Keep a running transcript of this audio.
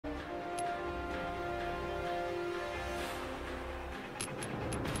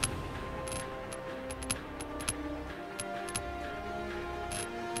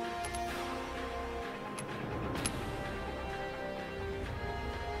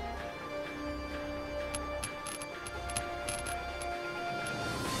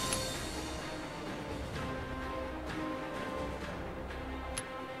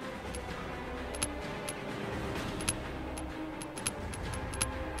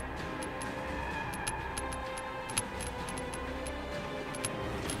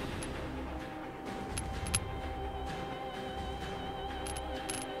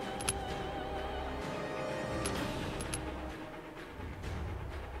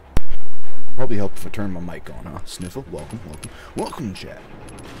probably help if I turn my mic on, huh? Sniffle, welcome, chat.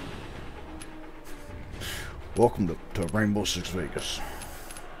 Welcome to Rainbow Six Vegas.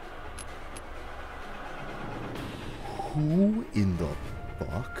 Who in the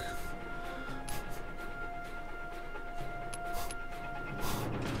fuck?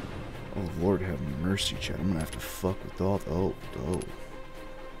 Oh Lord have mercy, chat. I'm gonna have to fuck with all the...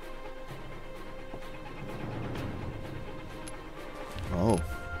 Oh.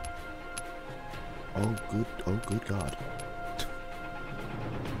 Oh, good God.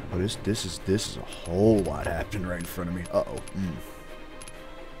 Oh, this is a whole lot happening right in front of me. Uh-oh.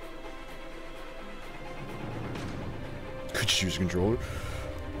 Could just use a controller.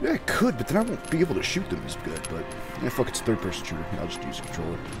 Yeah, I could, but then I won't be able to shoot them as good. But yeah, fuck, it's a third-person shooter. Yeah, I'll just use a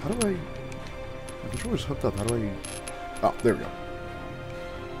controller. How do I? My controller's hooked up. How do I? Oh, there we go.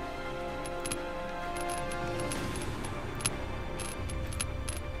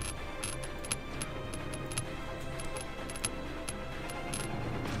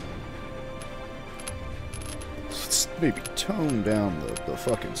 Let's maybe tone down the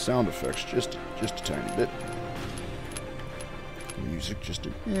fucking sound effects just a tiny bit. Music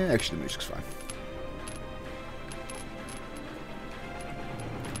actually the music's fine.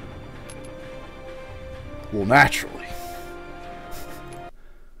 Well, naturally.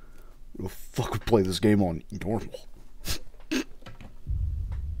 Who the fuck would play this game on normal?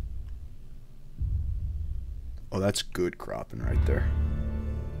 Oh, that's good cropping right there.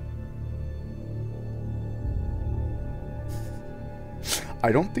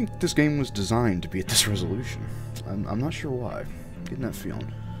 I don't think this game was designed to be at this resolution. I'm not sure why. I'm getting that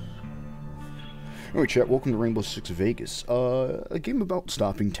feeling. Anyway, chat, welcome to Rainbow Six Vegas. A game about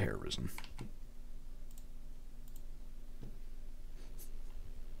stopping terrorism.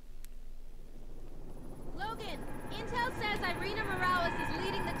 Logan, Intel says Irina Morales is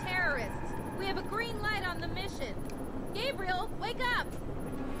leading the terrorists. We have a green light on the mission. Gabriel, wake up!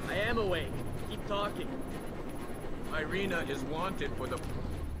 I am awake. Keep talking. Irina is wanted for the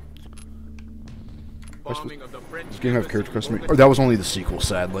bombing of the French. This game have character custom. Or that was only the sequel,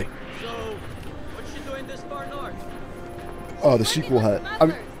 sadly. So, what's she doing this far north? Oh, the sequel had. I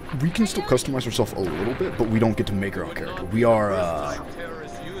mean, we can still customize ourselves a little bit, but we don't get to make our own character. We are.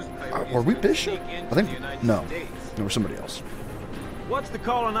 Are we Bishop? I think. No, we're somebody else. What's the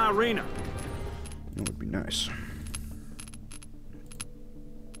call on Irina? That would be nice.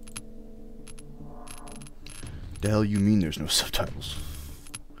 The hell you mean there's no subtitles?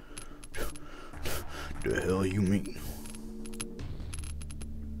 The hell you mean?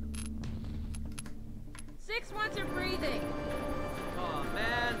 6 wants her breathing. Oh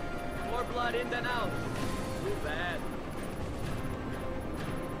man, more blood in than out. Too bad.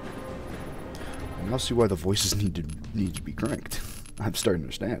 I now see why the voices need to be cranked. I'm starting to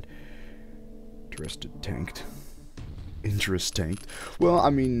understand. Interest tanked. Well,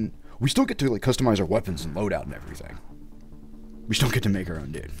 I mean, we still get to like customize our weapons and loadout and everything. We still get to make our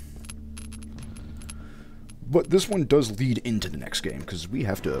own dude. But this one does lead into the next game because we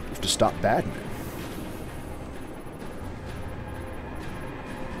have to stop Badman.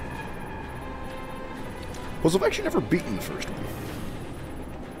 Plus, I've actually never beaten the first one.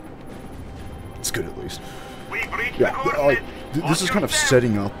 It's good at least. Yeah, this is kind of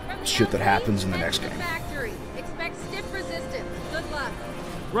setting up shit that happens in the next game. Expect stiff resistance. Good luck.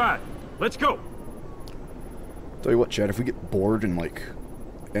 Right, let's go. Tell you what, Chad, if we get bored in like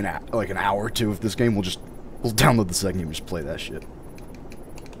an hour or two of this game, we'll download the second game and just play that shit.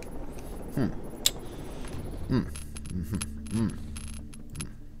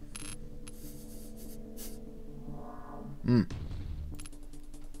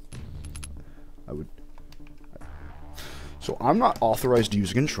 So I'm not authorized to use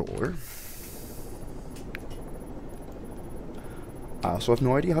a controller. I also have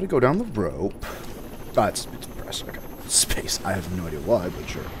no idea how to go down the rope. It's press. Okay. Space. I have no idea why, but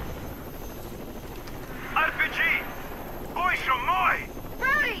sure. RPG! Boy, Shamoy!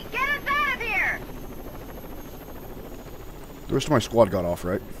 Brody, get us out of here! The rest of my squad got off,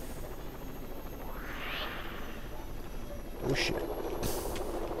 right? Oh shit.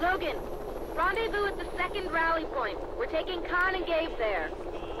 Logan, rendezvous at the second rally point. We're taking Khan and Gabe there.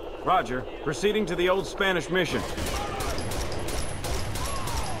 Roger. Proceeding to the old Spanish mission.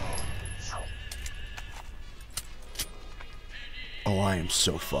 Oh, I am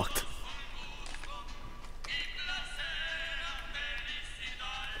so fucked.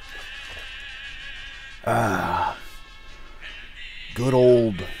 Good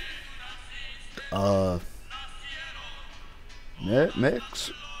old,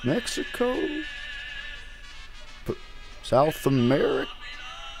 Mexico? South America?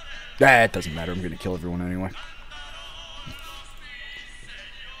 Ah, it doesn't matter. I'm gonna kill everyone anyway.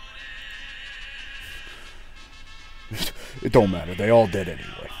 It don't matter. They all dead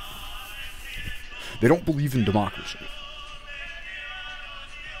anyway. They don't believe in democracy.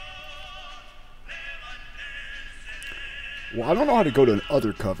 Well, I don't know how to go to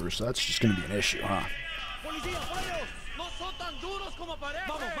other covers, so that's just gonna be an issue, huh?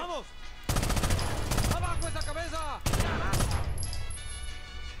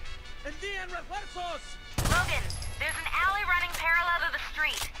 Logan, there's an alley running parallel to the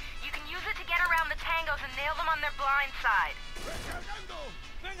street. You can use it to get around the tangos and nail them on their blind side.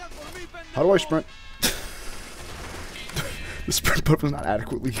 How do I sprint? The sprint button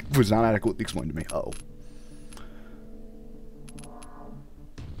was not adequately explained to me. Uh-oh.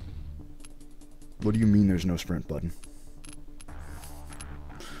 What do you mean there's no sprint button?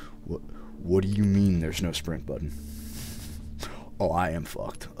 What do you mean there's no sprint button? Oh, I am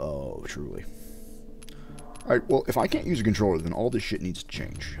fucked. Oh, truly. Alright, well, if I can't use a controller, then all this shit needs to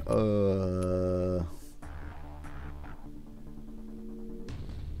change.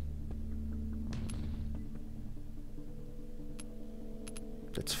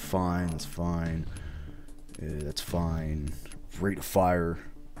 That's fine, that's fine. That's fine. Rate of fire.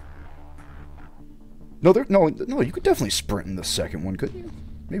 No, no, you could definitely sprint in the second one, couldn't you?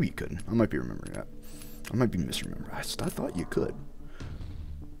 Maybe you couldn't. I might be remembering that. I might be misremembering. I thought you could.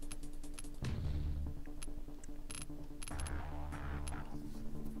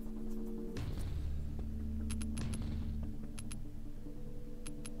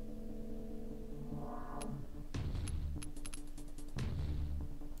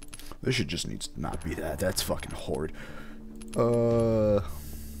 This shit just needs to not be that. That's fucking horrid. I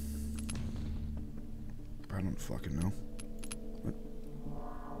don't fucking know. What?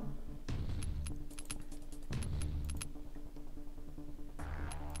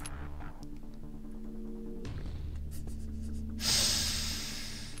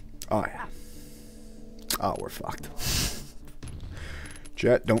 Oh yeah. Oh, we're fucked.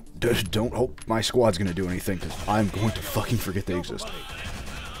 Chat, don't hope my squad's gonna do anything, because I'm going to fucking forget they exist.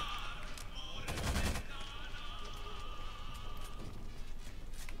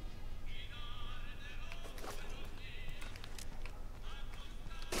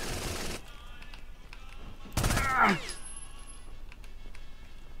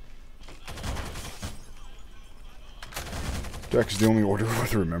 Jack is the only order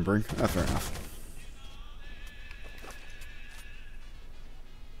worth remembering. Ah, fair enough.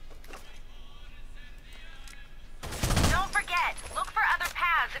 Don't forget, look for other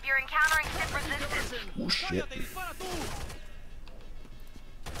paths if you're encountering stiff resistance. Oh shit.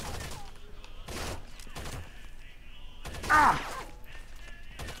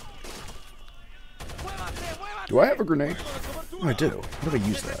 Do I have a grenade? Oh, I do. How do I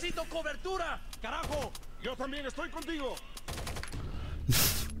use that?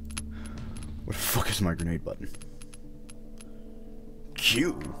 What the fuck is my grenade button?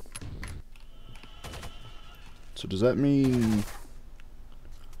 Q. So does that mean...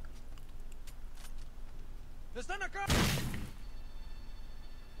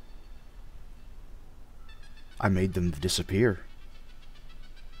 I made them disappear.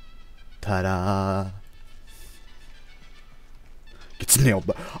 Ta-da! Gets nailed,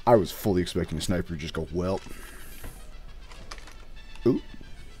 but I was fully expecting a sniper to just go, well. Ooh.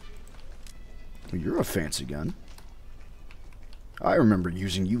 Well, you're a fancy gun. I remember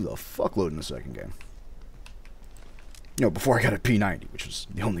using you a fuckload in the second game. You know, before I got a P90, which was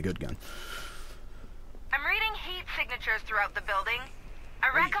the only good gun. I'm reading heat signatures throughout the building.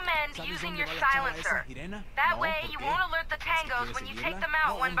 I recommend using your silencer. That way you won't alert the tangos when you take them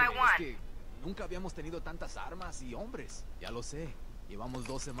out one by one. Nunca habíamos tenido tantas armas y hombres. Ya lo sé. Llevamos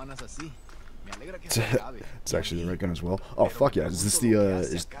 2 semanas así. Me alegra que se acabe. It's actually the right gun as well. Oh fuck yeah! Is this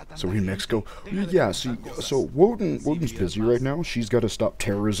the so we're in Mexico? Yeah. See, so Woden's busy right now. She's got to stop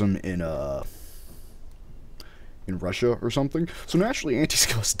terrorism in Russia or something. So naturally, Auntie's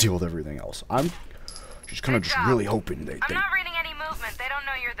got to deal with everything else. She's kind of just really hoping they. I'm not reading any movement. They don't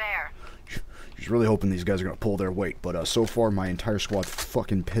know you're there. She's really hoping these guys are gonna pull their weight. But so far, my entire squad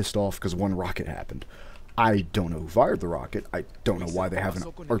fucking pissed off because one rocket happened. I don't know who fired the rocket. I don't know why they have an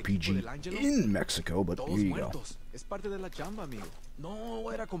RPG in Mexico, but here you go. Es parte de la chamba, amigo. No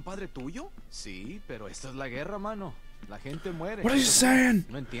era compadre tuyo? Sí, pero esta es la guerra, mano. La gente muere. What is he saying?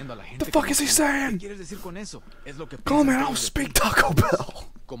 No entiendo a la gente. The fuck is he saying? ¿Qué quieres decir con eso? Es lo que Call me out, speak Taco Bell.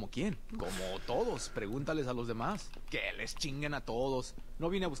 ¿Como quién? Como todos. Pregúntales a los demás. Que les chinguen a todos. No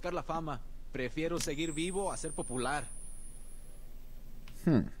vine a buscar la fama. Prefiero seguir vivo a ser popular.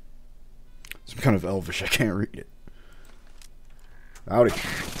 Some kind of Elvish, I can't read it. Howdy.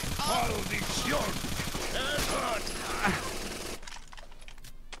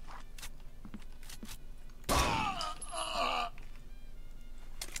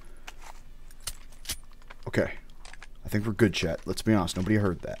 Okay. I think we're good, chat. Let's be honest. Nobody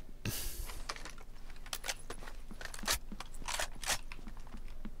heard that.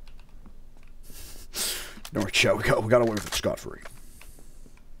 No, chat. We got away with it scot-free.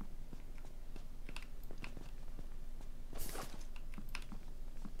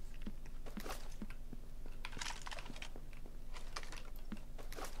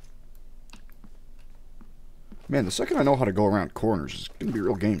 Man, the second I know how to go around corners, it's gonna be a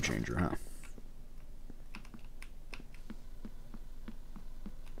real game changer, huh?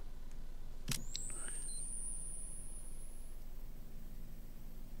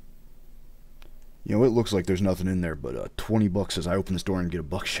 You know, it looks like there's nothing in there, but 20 bucks as I open this door and get a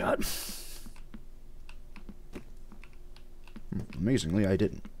buckshot. Amazingly, I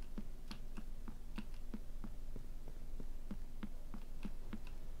didn't.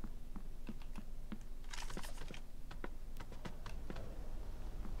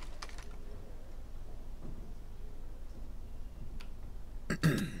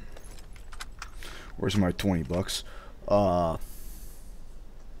 Where's my 20 bucks?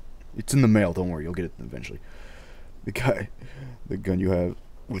 It's in the mail, don't worry, you'll get it eventually. The gun you have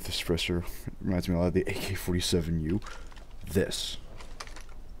with the suppressor reminds me a lot of the AK-47U. This.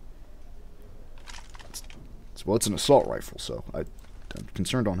 Well, it's an assault rifle, so I'm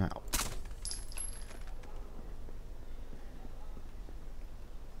concerned on how.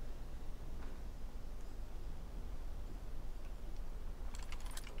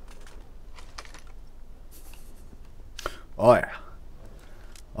 Oh yeah.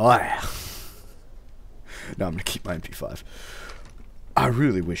 Oh yeah. No, I'm gonna keep my MP5. I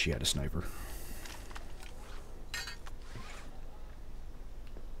really wish he had a sniper.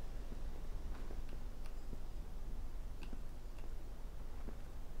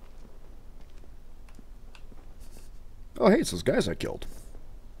 Oh hey, it's those guys I killed.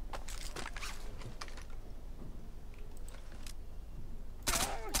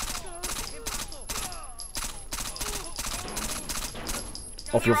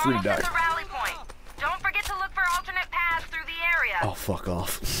 Oh, feel free to die. At the rally point. Don't forget to look for alternate paths through the area. Oh, fuck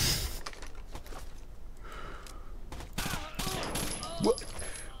off. What?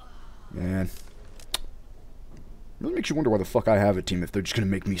 Man. Really makes you wonder why the fuck I have a team if they're just gonna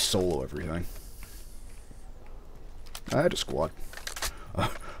make me solo everything. I had a squad. I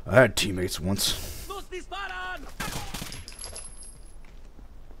had teammates once.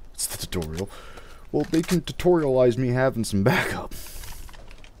 It's the tutorial. Well, they can tutorialize me having some backup.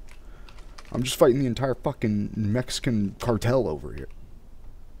 I'm just fighting the entire fucking Mexican cartel over here.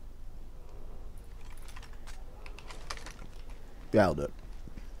 Yeah, I'll do it.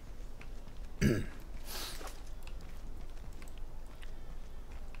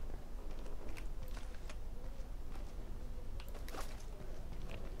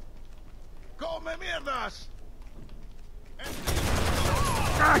 ¡Come mierdas!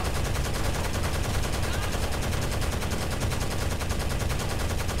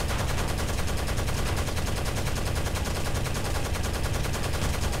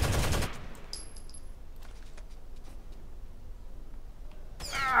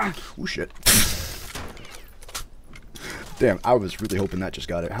 Oh shit. Damn, I was really hoping that just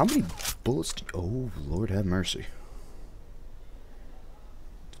got it. How many bullets do you... Oh, Lord have mercy.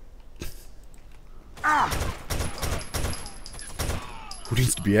 Who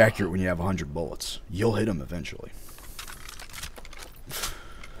needs to be accurate when you have 100 bullets? You'll hit him eventually.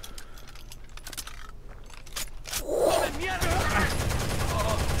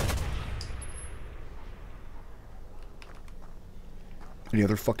 Any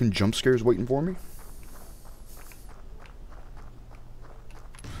other fucking jump scares waiting for me?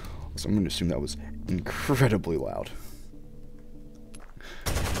 So I'm going to assume that was incredibly loud.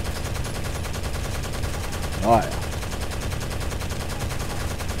 Oh yeah.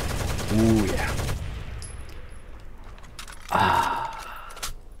 Ooh yeah. Ah.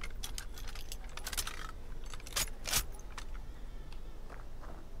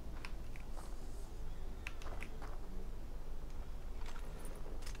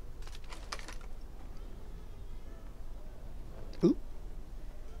 Ooh.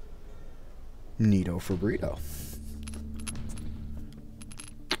 Neato for burrito.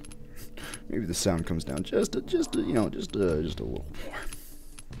 Maybe the sound comes down just a little more.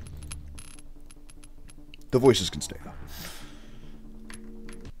 The voices can stay up.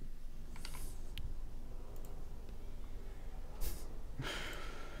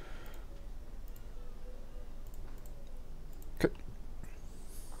 Okay.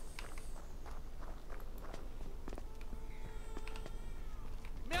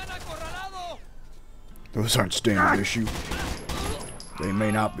 Those aren't standard issue. They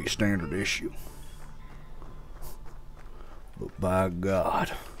may not be standard issue. But by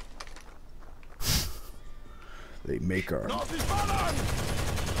God, they make our... I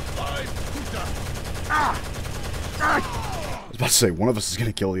was about to say, one of us is going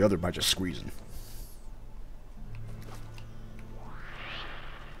to kill the other by just squeezing.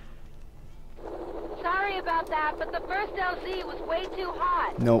 Sorry about that, but the first LZ was way too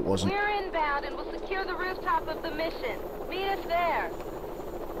hot. No, it wasn't. We're inbound and we'll secure the rooftop of the mission. Meet us there.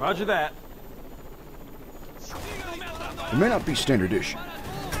 Roger that. It may not be standard issue,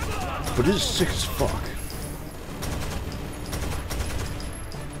 but it is sick as fuck.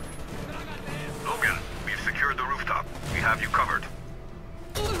 Logan, we've secured the rooftop. We have you covered.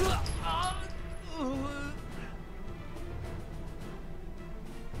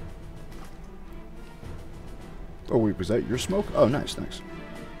 Oh wait, was that your smoke? Oh, nice, thanks.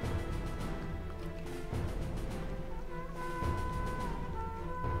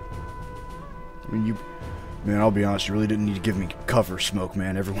 I mean, man, I'll be honest, you really didn't need to give me cover, Smoke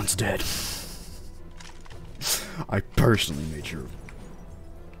Man. Everyone's dead. I personally made sure.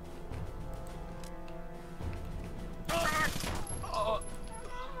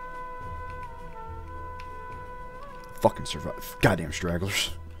 Fucking survive. Goddamn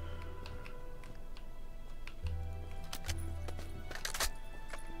stragglers.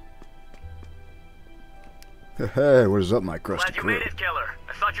 Hey, what is up, my crusty Glad you crew? made it, Keller.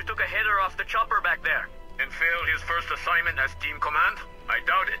 I thought you took a hitter off the chopper back there. And failed his first assignment as team command? I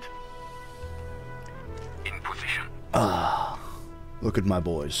doubt it. In position. Look at my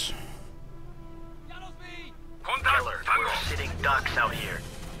boys. Keller, We're sitting ducks out here.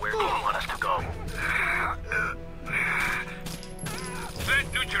 Where do you want us to go? Threat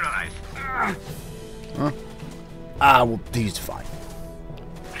neutralized. Huh? Ah, well, he's fine.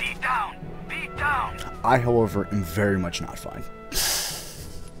 Be down. Be down. I, however, am very much not fine.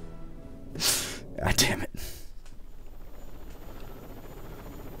 God damn it.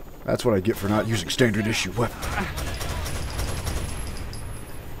 That's what I get for not using standard issue weapon.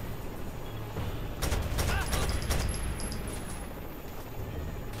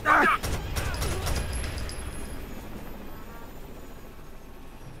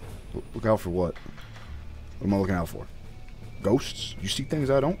 Look out for what? What am I looking out for? Ghosts? You see things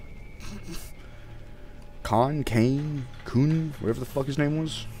I don't? Kane, Kuhn, whatever the fuck his name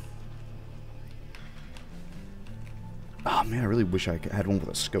was. Oh man, I really wish I had one with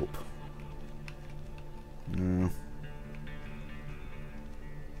a scope. No.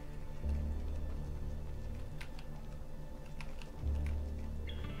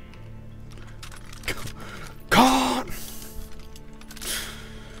 God!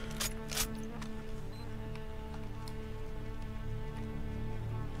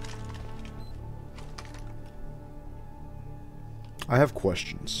 I have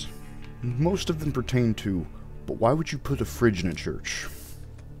questions. Most of them pertain to, but why would you put a fridge in a church?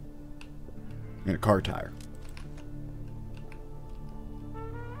 And a car tire?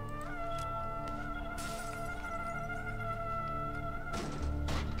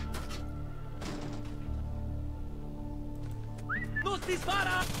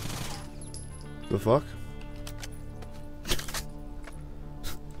 The fuck?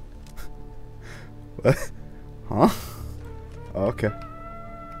 What? Huh? Oh, okay.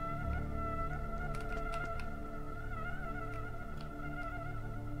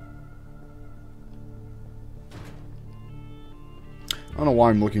 I don't know why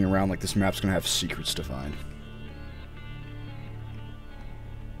I'm looking around like this map's gonna have secrets to find.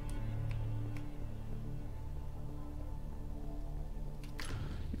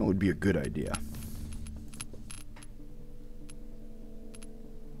 You know, it would be a good idea.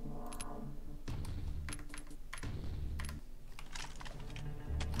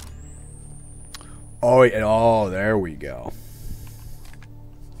 Oh, yeah, oh, there we go.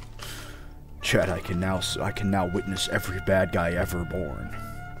 Chat, I can now witness every bad guy ever born.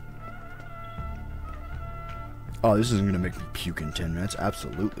 Oh, this isn't gonna make me puke in 10 minutes.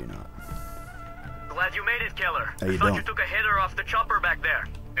 Absolutely not. Glad you made it, Keller. How you I thought doing? you took a hitter off the chopper back there.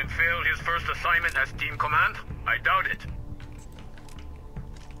 And failed his first assignment as team command? I doubt it.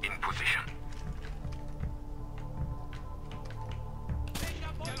 In position.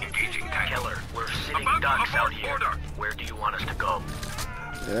 Engaging tank. Keller, we're sitting About to ducks abort out here. order. Where do you want us to go?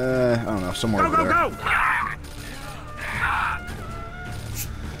 I don't know, somewhere over there.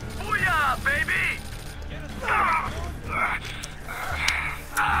 Booyah, baby!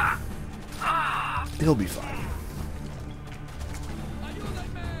 He'll be fine.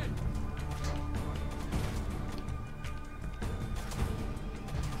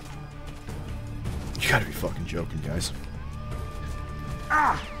 gotta be fucking joking, guys.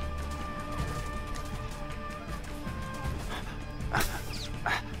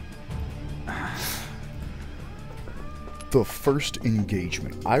 The first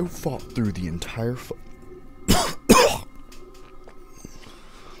engagement. I fought through the entire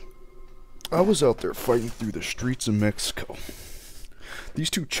I was out there fighting through the streets of Mexico. These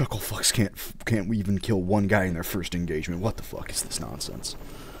two chuckle fucks can't even kill one guy in their first engagement. What the fuck is this nonsense?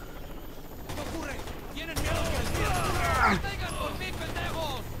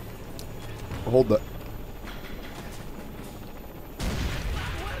 Hold that.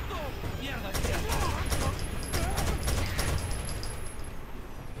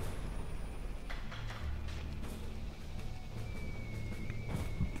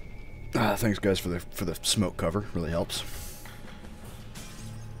 Thanks guys for the smoke cover. Really helps.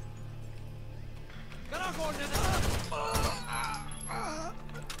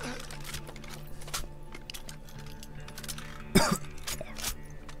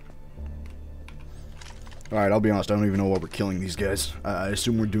 Alright, I'll be honest, I don't even know why we're killing these guys. I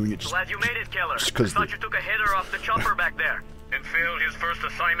assume we're doing it just... Glad you made it, Keller. Just I 'cause thought you took a header off the chopper back there. And failed his first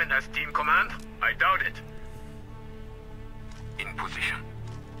assignment as team command? I doubt it. In position.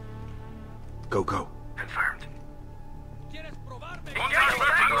 Go, go. Confirmed.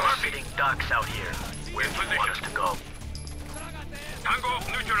 Tango sitting ducks out here. We're in position to go. Tango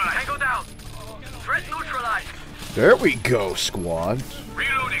neutralized. Tango down. Threat neutralized. There we go, squad.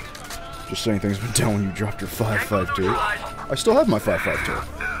 Reloading. Just saying things went down when you dropped your 5.52. I still have my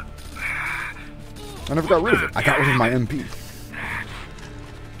 5.52. I never got rid of it. I got rid of my MP.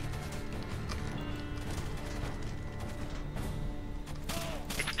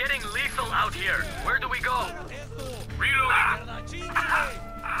 It's getting lethal out here. Where do we go? Reloading.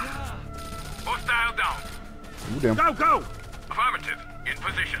 Hostile down. Ooh, damn. Go, go! Affirmative. In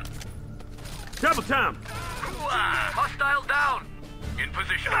position. Double time! Hostile down. In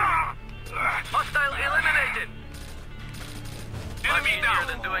position. Hostile eliminated. Enemy down. Easier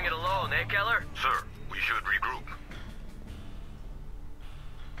than doing it alone, eh, Keller? Sir, we should regroup.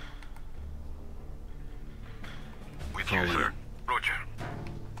 With you, sir. Roger.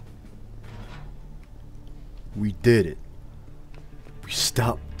 We did it. We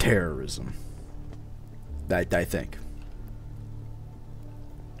stopped terrorism. I think.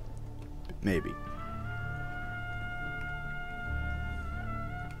 Maybe.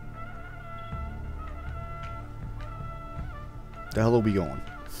 The hell are we going?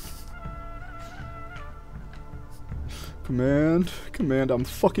 Command, I'm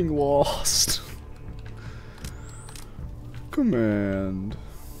fucking lost. Command.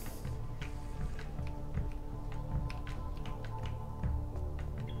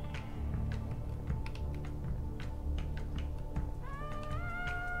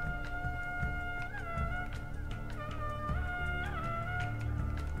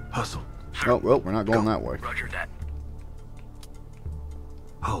 Hustle. Oh, well, we're not going that way. Roger that.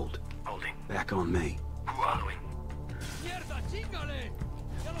 Hold. Holding. Back on me. Following.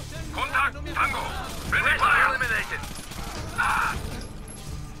 Contact, Tango. Ready fire. Eliminated.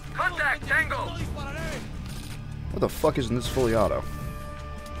 Contact, Tango. What the fuck isn't this fully auto?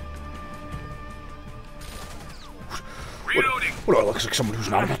 Reloading. What do I look like someone who's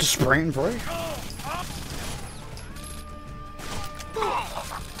not about to spray and pray?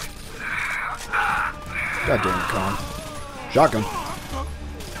 God damn it, Con. Shotgun.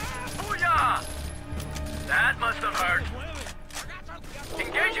 Booyah! That must have hurt.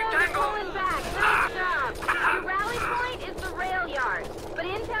 Engaging Tango. Pulling back. Nice job. Your rally point is the rail yard, but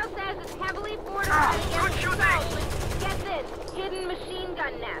intel says it's heavily fortified against Good assault with, get this, hidden machine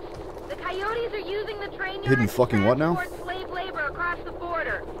gun nest. The coyotes are using the train yard Hidden to fucking what now? transport slave labor across the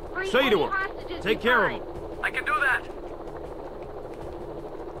border. Free Say to any him. hostages Take you care of find. him. I can do that.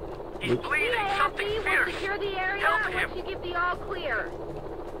 He's bleeding something EAFE will fierce. secure the area Help him. once you give the all clear.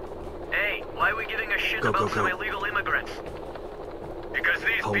 Hey, why are we giving a shit Go, about go, some go. illegal immigrants? Because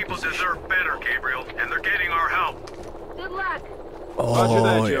these Hold people position. deserve better, Gabriel, and they're getting our help. Good luck. Roger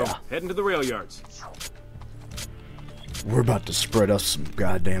that, Oh, Joe. yeah. Heading to the rail yards. We're about to spread us some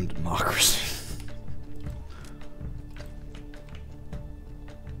goddamn democracy.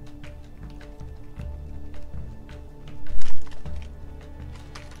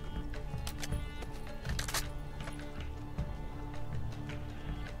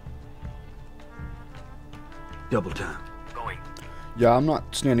 Double time. Going. Yeah, I'm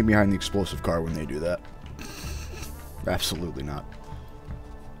not standing behind the explosive car when they do that. Absolutely not.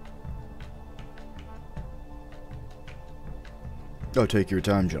 Oh, take your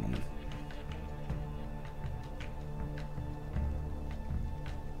time, gentlemen.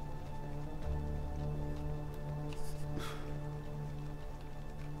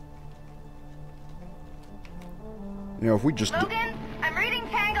 You know, if we just... Logan, I'm reading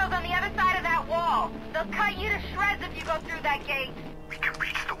tangos on the other side of that wall. They'll cut you to shreds if you go through that gate. We can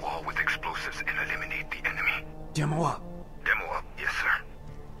reach the wall with explosives and eliminate the enemy. Demo up. Demo up, yes, sir.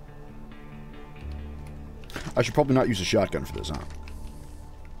 I should probably not use a shotgun for this, huh?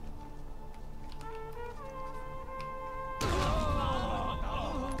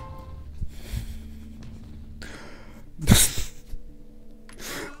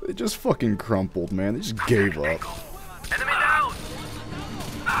 They just fucking crumpled, man. They just gave up. Enemy down!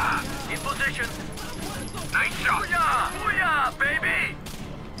 In position! Nice shot! Booyah! Booyah, baby!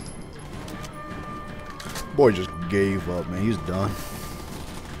 Boy just gave up, man. He's done.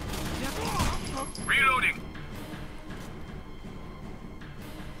 Reloading!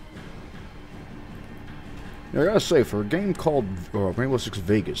 Yeah, I gotta say, for a game called Rainbow Six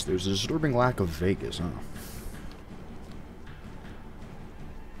Vegas, there's a disturbing lack of Vegas, huh?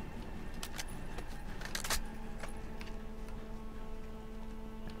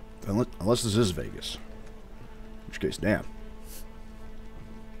 Unless this is Vegas. In which case, damn.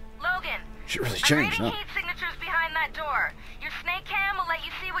 Logan, Shit really I'm changed, reading huh? heat signatures behind that door. Your snake cam will let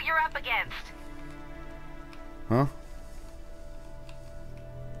you see what you're up against. Huh?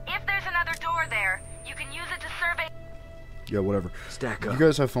 If there's another door there, you can use it to survey. Yeah, whatever. Stack You up.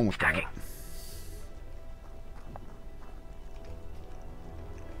 guys have fun with that. Stacking.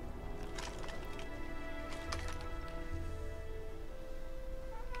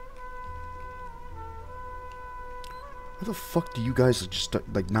 How the fuck do you guys just,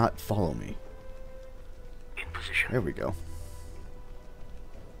 like, not follow me? In position. There we go.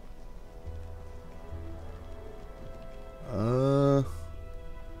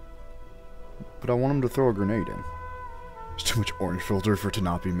 But I want him to throw a grenade in. There's too much orange filter for to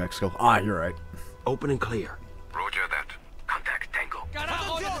not be Mexico. Ah, you're right. Open and clear. Roger that. Contact Tango.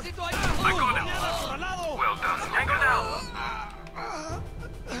 ¡Carajo, necesito ayuda! I got him. Well done. Tango down.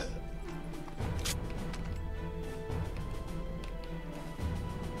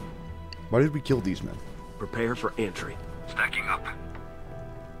 Why did we kill these men? Prepare for entry. Stacking up.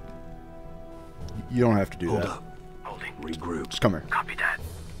 You don't have to do Hold that. up. Holding. Regroup. Just come here. Copy that.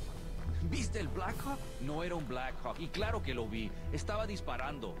 ¿Viste el Blackhawk? No era un Blackhawk. Y claro que lo vi. Estaba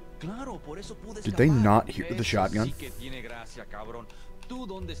disparando. Claro, por eso pude Did they escapar. not hear the Eso shotgun? Sí que tiene gracia, cabrón. ¿Tú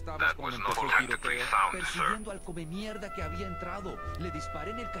dónde estabas That cuando was empezó not el tactically tiroteo? sound, Persiguiendo al come mierda que había entrado. Le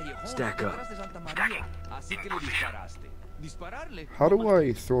disparé en el callejón Stack up. detrás de Santa María. Stacking. Así que le disparaste. Dispararle. How no do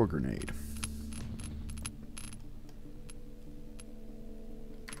I throw a grenade?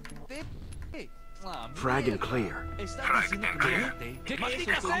 Ah, Frag and mierda. clear. ¿Estás Frag diciendo and que clear. mate? ¿Qué Eso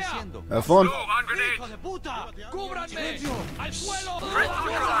maldita estoy sea? diciendo. Have fun. Go on grenade. ¡Hijo de puta! ¡Cúbranme! ¡Al suelo! Threat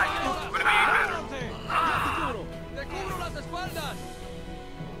neutralized. Gonna be better. ¡Te cubro las espaldas!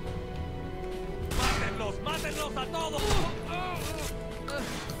 ¡Mátenlos! ¡Mátenlos a todos!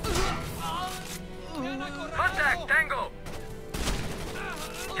 Contact Tango.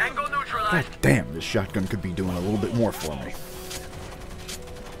 Tango neutralized. God damn, this shotgun could be doing a little bit more for me.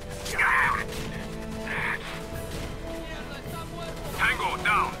 Tango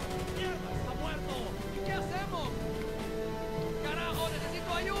down. ¡Está muerto! ¿Y qué hacemos? ¡Carajo,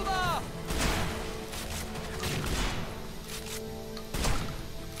 necesito ayuda!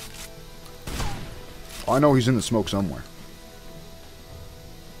 I know he's in the smoke somewhere.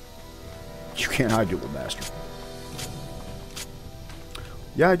 You can't hide, you little bastard.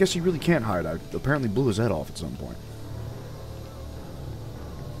 Yeah, I guess he really can't hide. I apparently blew his head off at some point.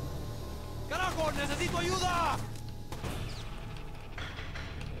 ¡Carajo, necesito ayuda!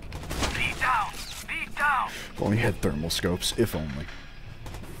 Lead down. Lead down. If only he had thermal scopes, if only.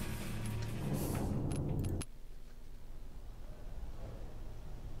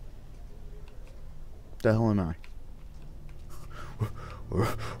 The hell am I?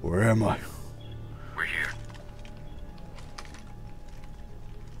 Where am I? We're here.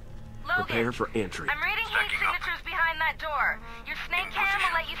 Logan, Prepare for entry. I'm reading heat Stacking up. signatures behind that door. Your snake cam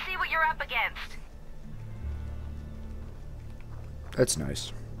will let you see what you're up against. That's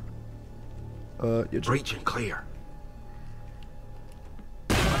nice. Yeah, just, Breach and clear.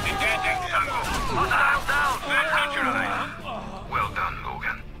 Engaging Tango. Hostile down. Threat neutralized. Well done,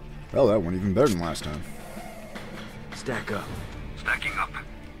 Logan. well, that went even better than last time. Stack up. Stacking up.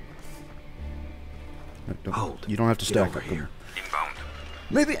 Hold. You don't have to Get stack over up. here. Inbound.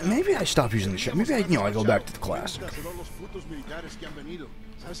 Maybe I stop using the shot. Maybe I go back to the classic. los putos militares que han venido.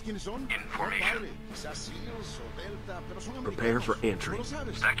 ¿Sabes quiénes son? Information. Quizás SEALs o Delta, pero son Prepare americanos. for entry. ¿No lo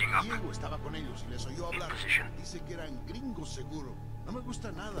sabes? Stacking up. Diego estaba con ellos y les oyó hablar. position. Dice que eran gringos seguro. No me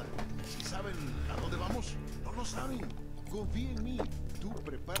gusta nada. Si saben a dónde vamos, no lo saben. Confía en mí. Tú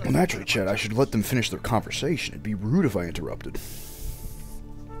prepara. Well, naturally, Chad, I should let them finish their conversation. It'd be rude if I interrupted.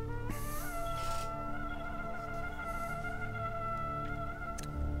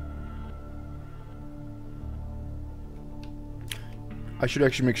 I should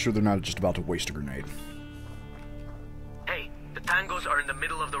actually make sure they're not just about to waste a grenade. Hey, the tangos are in the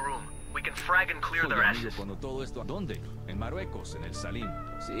middle of the room. We can frag and clear their asses. Cuando todo esto, ¿dónde? En Marruecos, en el Salim.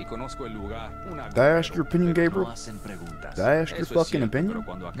 Sí, conozco el lugar. Did I ask your opinion, Gabriel? No hacen preguntas. Did I ask your Eso es fucking cierto, opinion? Pero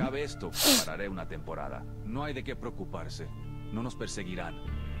cuando acabe esto, pararé una temporada. No hay de qué preocuparse. No nos perseguirán.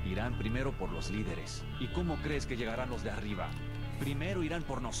 Irán primero por los líderes. ¿Y cómo crees que llegarán los de arriba? Primero irán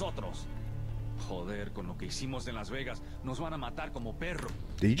por nosotros. Joder, con lo que hicimos en Las Vegas, nos van a matar como perro.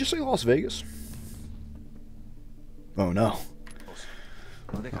 Did you just say Las Vegas? Oh no.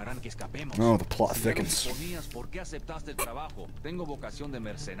 No dejarán que escapemos. Oh, the plot thickens. ¿Por qué aceptaste el trabajo? Tengo vocación de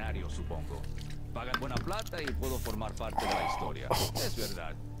mercenario, supongo. Pagan buena plata y puedo formar parte de la historia. Es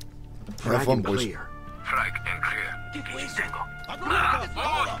verdad. Have fun, boys. Frag and clear. ¿Qué fue eso? Vamos,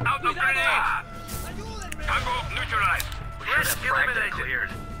 out of grenade! Tango neutralized. We should have fragged and cleared.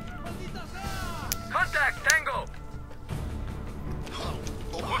 Contact, Tango!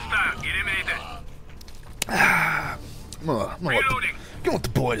 Hostile eliminated. I'm gonna let the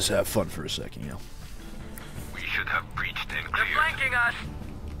boys have fun for a second, you know. We should have breached and cleared. They're flanking us!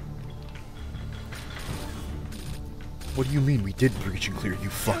 What do you mean we did breach and clear, you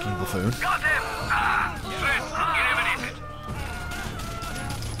fucking buffoon? Got him! Threat eliminated.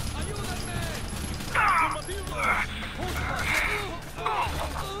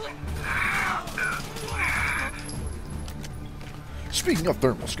 Speaking of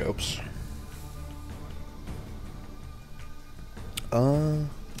thermal scopes. Oh,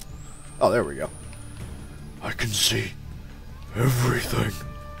 there we go. I can see everything.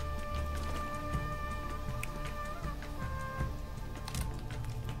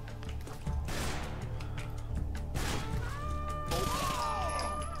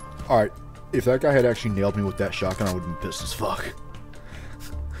 Alright, if that guy had actually nailed me with that shotgun, I would have been pissed as fuck.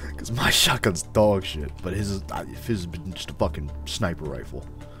 Because my shotgun's dog shit, but his has been just a fucking sniper rifle.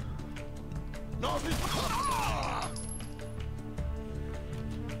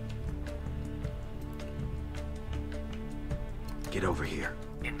 Get over here.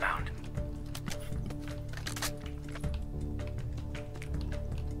 Inbound.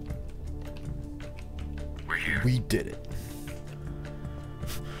 We're here. We did it.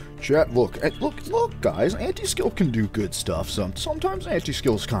 Chat, look, guys, anti-skill can do good stuff. Sometimes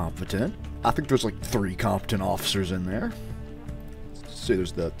anti-skill's competent. I think there's like 3 competent officers in there. See,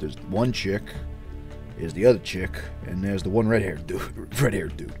 there's one chick, there's the other chick, and there's the one red-haired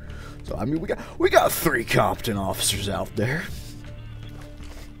dude. So I mean, we got 3 competent officers out there.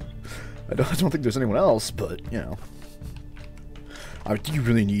 I don't think there's anyone else, but you know, do you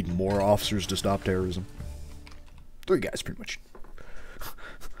really need more officers to stop terrorism? 3 guys, pretty much.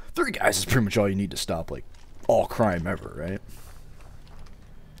 3 guys is pretty much all you need to stop, like, all crime ever, right?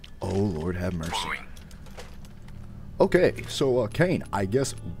 Oh, Lord have mercy. Okay, so, Kane, I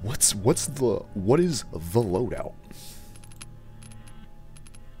guess, what is the loadout?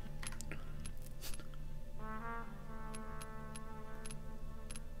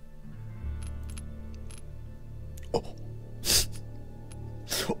 Oh.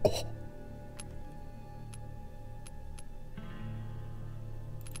 Oh.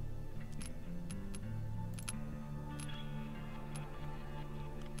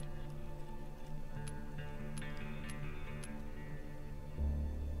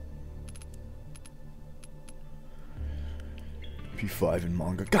 MP5 in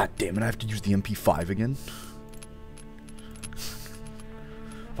manga. God damn it, I have to use the MP5 again.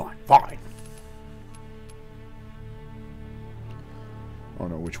 Fine. Oh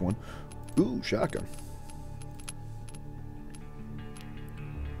no, which one? Ooh, shotgun.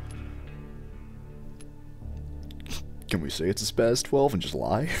 Can we say it's a Spaz 12 and just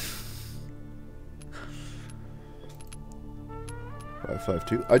lie?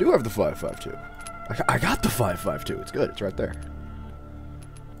 5.52. I do have the 5.52. I got the 5.52. It's good. It's right there.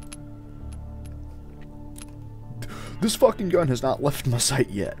 This fucking gun has not left my sight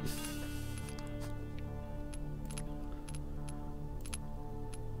yet.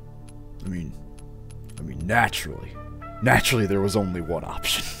 I mean, naturally there was only one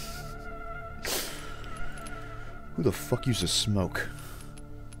option. Who the fuck uses smoke?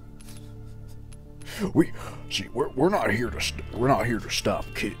 We're not here to stop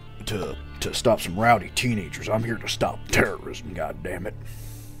to stop some rowdy teenagers. I'm here to stop terrorism. God damn it.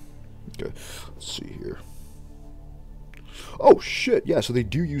 Okay, let's see here. Oh shit! Yeah, so they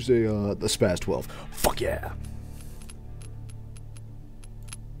do use the Spaz 12. Fuck yeah.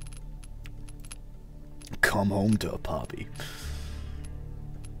 come home to a poppy.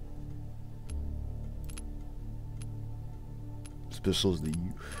 This pistol is the...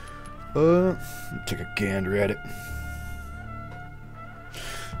 take a gander at it.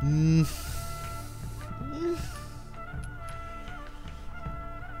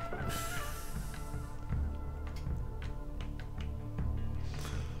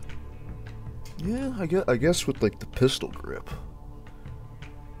 Yeah, I guess with like the pistol grip.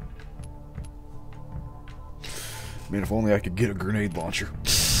 Man, if only I could get a grenade launcher.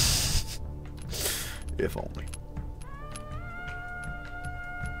 If only.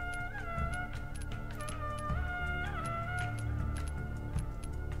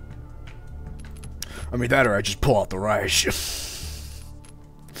 I mean, that or I just pull out the riot shield.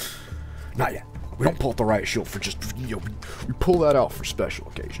 Not yet. We don't pull out the riot shield for just, you know, we pull that out for special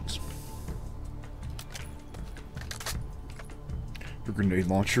occasions. Your grenade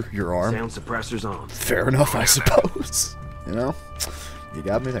launcher, your arm. Sound suppressors on. Fair enough, I suppose. You know? You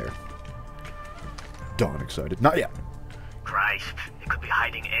got me there. Dawn excited. Not yet. Christ, it could be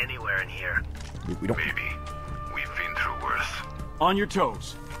hiding anywhere in here. We don't... Maybe. We've been through worse. On your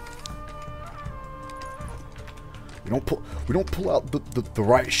toes. We don't pull out the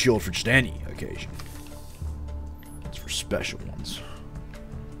riot shield for just any occasion. It's for special ones.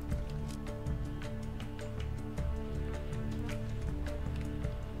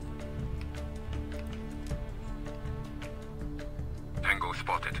 Tango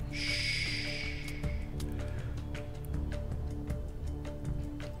spotted.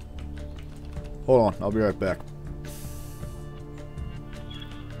 Hold on, I'll be right back.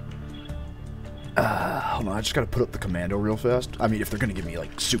 Hold on, I just gotta put up the commando real fast. I mean, if they're gonna give me,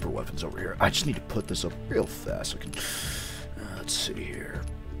 like, super weapons over here, I just need to put this up real fast so I can... let's see here.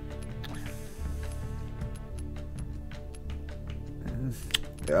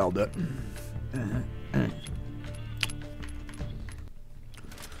 Yeah, I'll do it.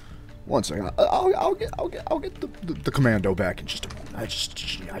 One second. I'll get the commando back in just a moment. I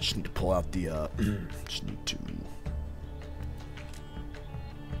just need to pull out the just need to.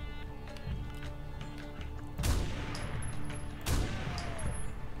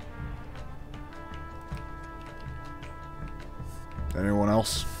 Anyone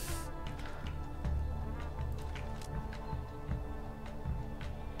else?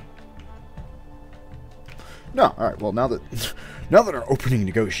 No. All right. Well, now that our opening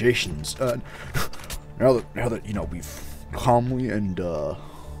negotiations, now that you know we've calmly and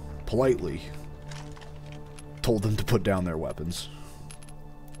politely told them to put down their weapons.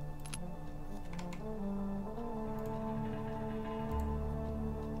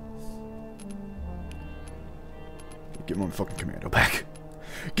 Get my fucking commando back.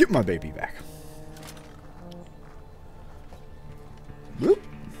 Get my baby back. Whoop.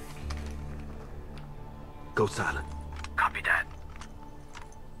 Go silent. Copy that.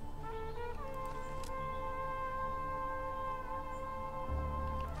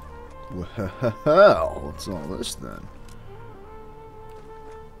 Well, what's all this then?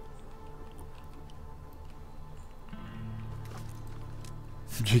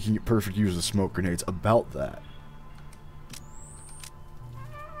 Making it perfect use of smoke grenades. About that.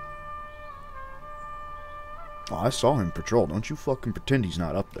 Oh, I saw him patrol. Don't you fucking pretend he's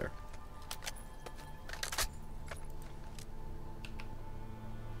not up there.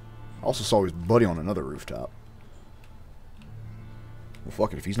 Also saw his buddy on another rooftop. Well,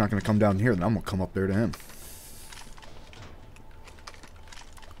 fuck it. If he's not going to come down here, then I'm going to come up there to him.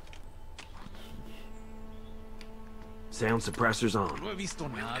 Sound suppressors on. No he visto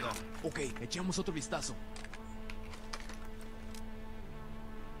nada. Ok, echemos otro vistazo.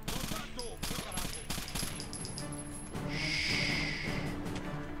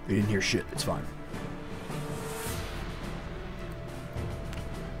 He didn't hear shit. It's fine.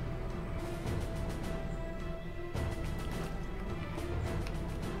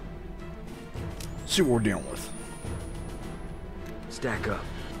 See what we're dealing with. Stack up.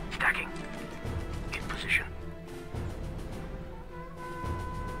 Stacking. In position.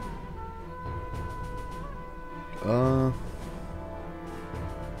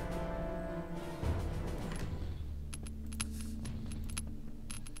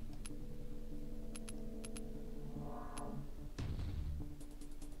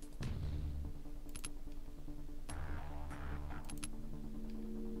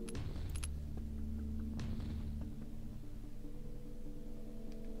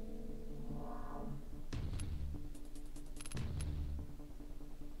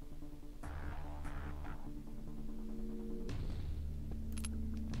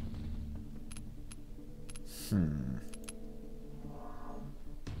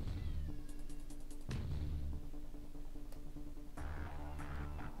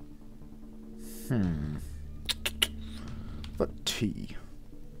 But T.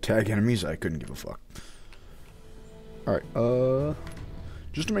 Tag enemies? I couldn't give a fuck. Alright,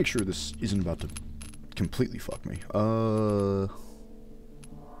 just to make sure this isn't about to completely fuck me.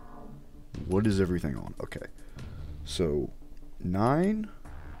 What is everything on? Okay. So, 9.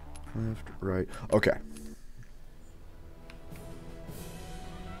 Left, right. Okay.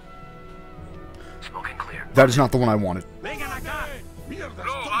 Smoking clear. That is not the one I wanted. Blow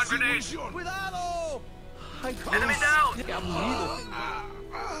on grenades. Enemy down.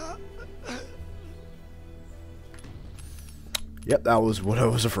 Yep, that was what I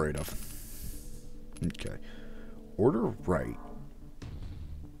was afraid of. Okay. Order right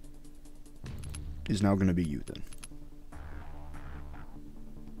is now going to be you then.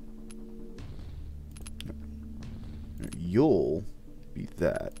 You'll be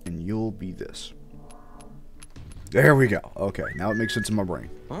that, and you'll be this. There we go. Okay, now it makes sense in my brain.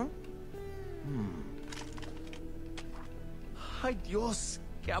 Huh? Ay, Dios,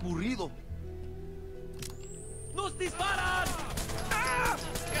 qué aburrido. ¡Nos disparan!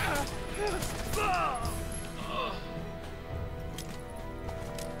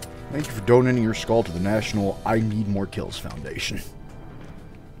 Thank you for donating your skull to the National I Need More Kills Foundation.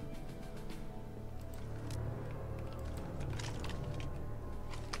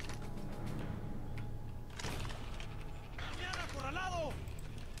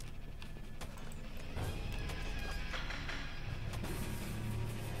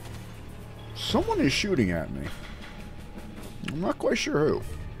 Someone is shooting at me. I'm not quite sure who.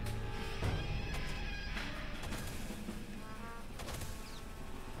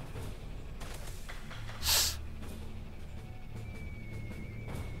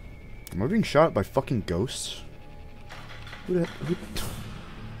 Am I being shot at by fucking ghosts? Who?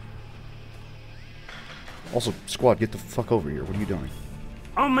 Also, squad, get the fuck over here. What are you doing?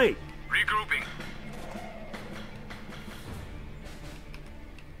 On me! Regrouping.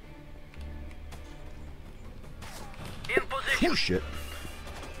 In position. Oh shit.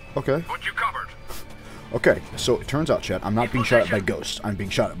 Okay. Put you covered. Okay, so it turns out, chat, I'm not being shot at by ghosts. I'm being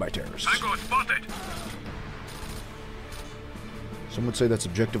shot at by terrorists. Tango spotted. Some would say that's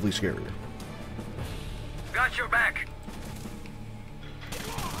objectively scarier. Got your back.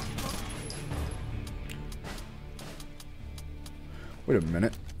 Wait a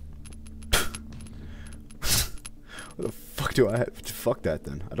minute. What the fuck do I have? Fuck that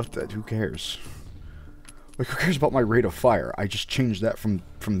then. I don't. Who cares? Like, who cares about my rate of fire? I just changed that from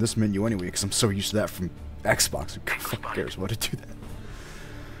this menu anyway, because I'm so used to that from Xbox. Who fuck cares what to do that?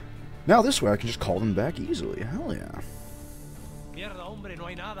 Now this way I can just call them back easily. Hell yeah. Mierda, hombre, no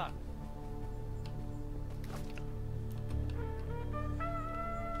hay nada.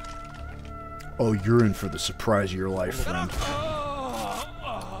 Oh, you're in for the surprise of your life, friend.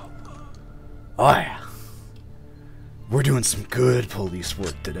 Oh yeah. We're doing some good police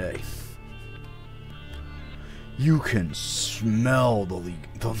work today. You can smell the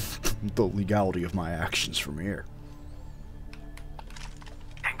legality of my actions from here.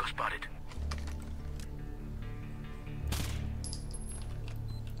 Tango spotted.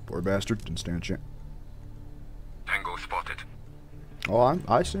 Poor bastard, didn't stand a chance. Tango spotted. Oh,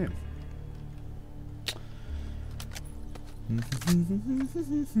 I see him.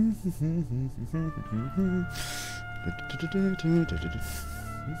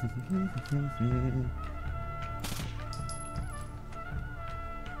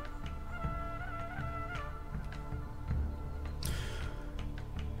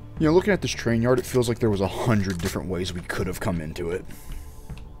 You know, looking at this train yard, it feels like there was 100 different ways we could have come into it.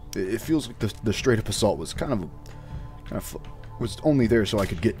 It feels like the straight up assault was kind of was only there so I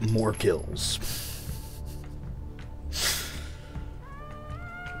could get more kills.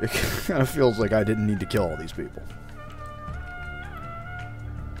 It kind of feels like I didn't need to kill all these people.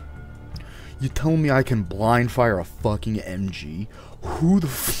 You tell me I can blind fire a fucking MG? Who the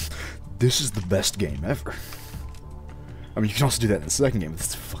this is the best game ever. I mean, you can also do that in the second game, but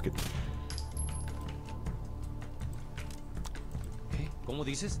it's fucking... ¿Qué? ¿Cómo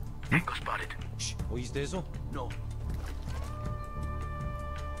dices? Tango spotted. Shh, ¿oíste eso? No.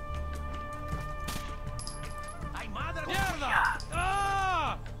 ¡Ay, madre mierda!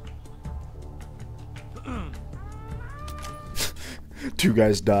 ¡Ah! Two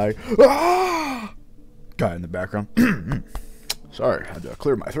guys die. Ah! Guy in the background. Sorry, I had to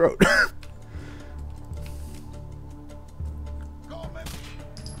clear my throat.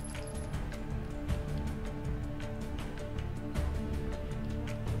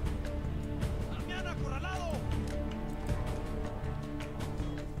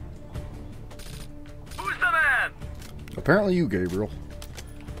 Who's the man? Apparently you, Gabriel.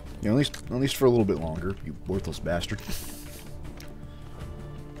 You know, at least for a little bit longer, you worthless bastard.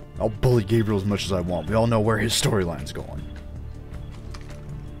 I'll bully Gabriel as much as I want. We all know where his storyline's going.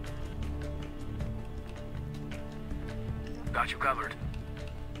 Got you covered.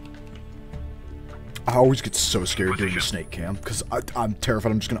 I always get so scared doing the snake cam, because I'm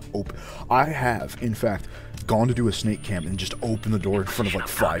terrified I'm just going to open... I have, in fact, gone to do a snake cam and just open the door in front of like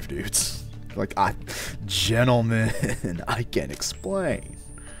 5 dudes. Like, gentlemen, I can't explain.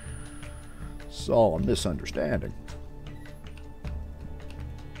 It's all a misunderstanding.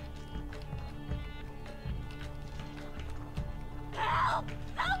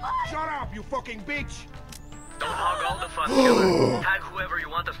 Shut up, you fucking bitch! Don't hog all the fun, killer. Tag whoever you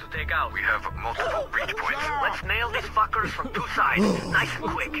want us to take out. We have multiple reach points. Let's nail these fuckers from 2 sides, nice and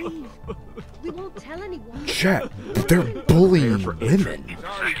quick. We won't tell anyone. Chat, but they're bullying women.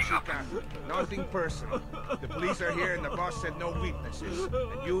 Sorry, Chica. Nothing personal. The police are here and the boss said no witnesses.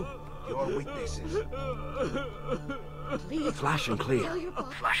 And you're witnesses. Please. Flash and clear. Tell your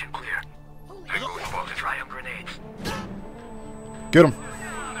boss. Flash and clear. Tango involved to try on grenades. Get him.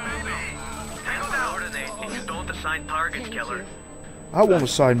 Tango coordinate if you don't assign targets, killer. I won't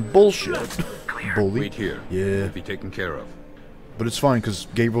assign bullshit. Bully? Wait here. Yeah. Be taken care of. But it's fine, because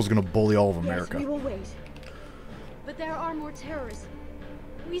Gabriel's gonna bully all of America. Yes, we will wait. But there are more terrorists.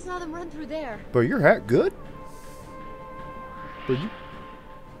 We saw them run through there. Bro, your hat good? Bro,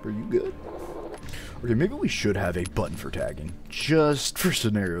 you good? Okay, maybe we should have a button for tagging. Just for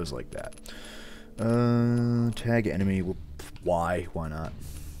scenarios like that. Tag enemy. Why? Why not?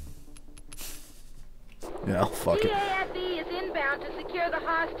 You know, fuck it. CAFE is inbound to secure the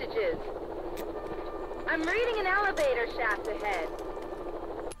hostages. I'm reading an elevator shaft ahead.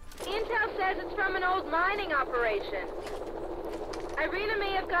 Intel says it's from an old mining operation. Irina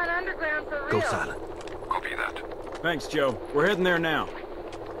may have gone underground for real. Go silent. Copy that. Thanks, Joe. We're heading there now.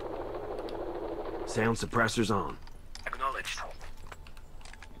 Sound suppressors on. Acknowledged.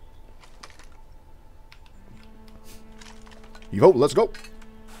 Yo, let's go.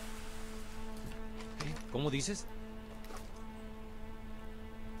 ¿Cómo dices?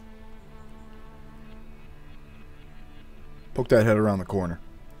 Poke that head around the corner.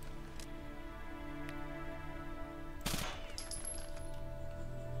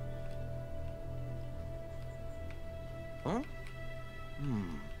 ¿Ah?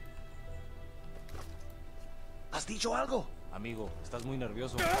 ¿Has dicho algo? Amigo, estás muy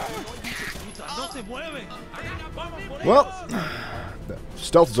nervioso. ¡No se mueve! Well,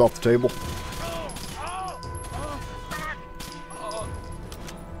 stealth is off the table.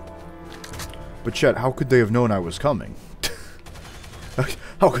 But Chet, how could they have known I was coming?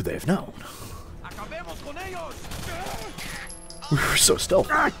 How could they have known? We were so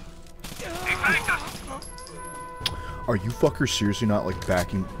stealthy. Are you fuckers seriously not like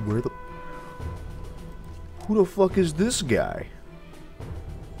backing? Where the... Who the fuck is this guy?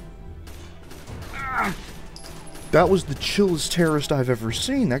 That was the chillest terrorist I've ever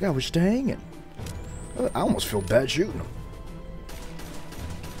seen. That guy was just hanging. I almost feel bad shooting him.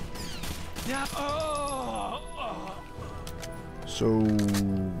 So...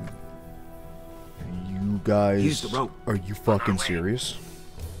 You guys... Use the rope. Are you fucking serious?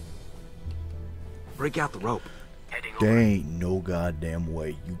 Break out the rope. There ain't no goddamn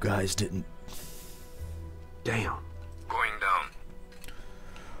way. You guys didn't... Down. Going down.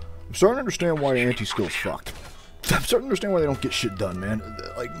 I'm starting to understand why anti-skill's fucked. I'm starting to understand why they don't get shit done, man.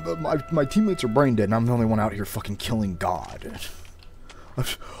 Like, my teammates are brain dead, and I'm the only one out here fucking killing God.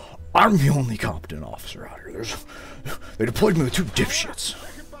 I'm the only competent officer out here. They deployed me with 2 dipshits.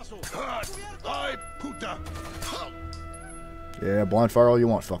 Yeah, blind fire all you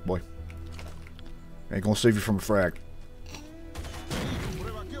want, fuckboy. Ain't gonna save you from a frag.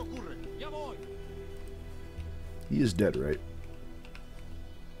 He is dead, right?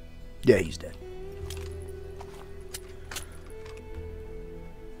 Yeah, he's dead.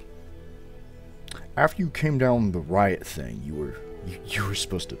 After you came down the riot thing, you were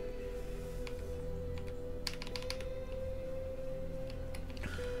supposed to...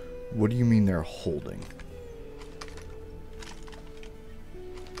 What do you mean they're holding?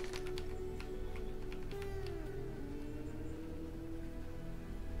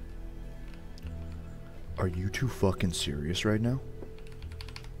 Are you two fucking serious right now?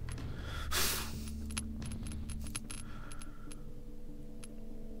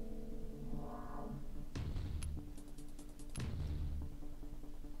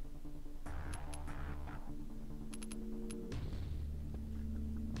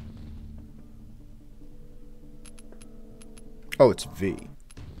 Oh, it's V.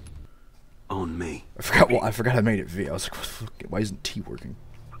 On me. I forgot. Well, I forgot I made it V. I was like, why isn't T working?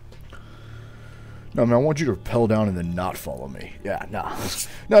 No, man, I want you to rappel down and then not follow me. Yeah, nah.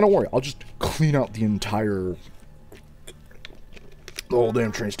 No, don't worry. I'll just clean out the entire... the whole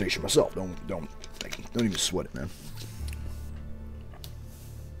damn train station myself. Don't even sweat it, man.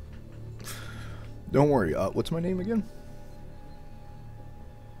 Don't worry. What's my name again?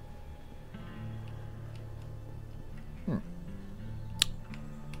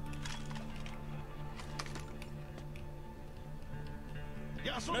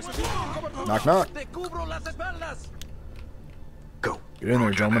 Knock, knock. Go. Get in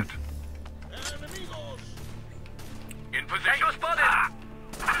there, gentlemen. In position.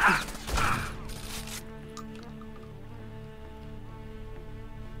 Spotted.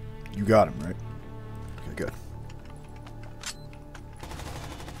 You got him, right? Okay, good.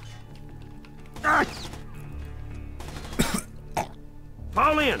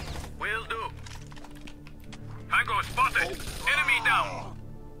 Fall in. Will do. Tango spotted. Enemy down.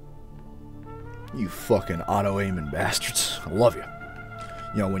 You fucking auto-aiming bastards. I love you.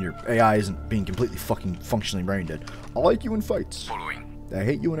 You know, when your AI isn't being completely fucking functionally brain dead. I like you in fights. Following. I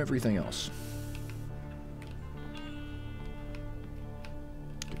hate you in everything else.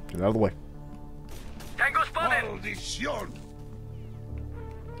 Get out of the way. Tango spotted. Maldición.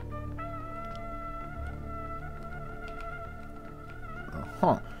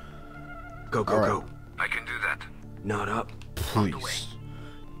 Huh. Go, All right. go. I can do that. Not up. Please.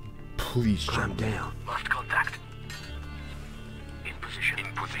 Please, Calm gentlemen. down. Lost contact. In position. In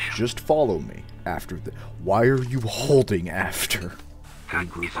position. Just follow me after the... Why are you holding after? That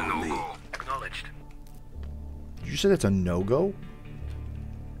Regroup is a on me. no-go. Acknowledged. Did you say that's a no-go?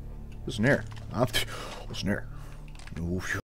 Listen here. Listen here. No,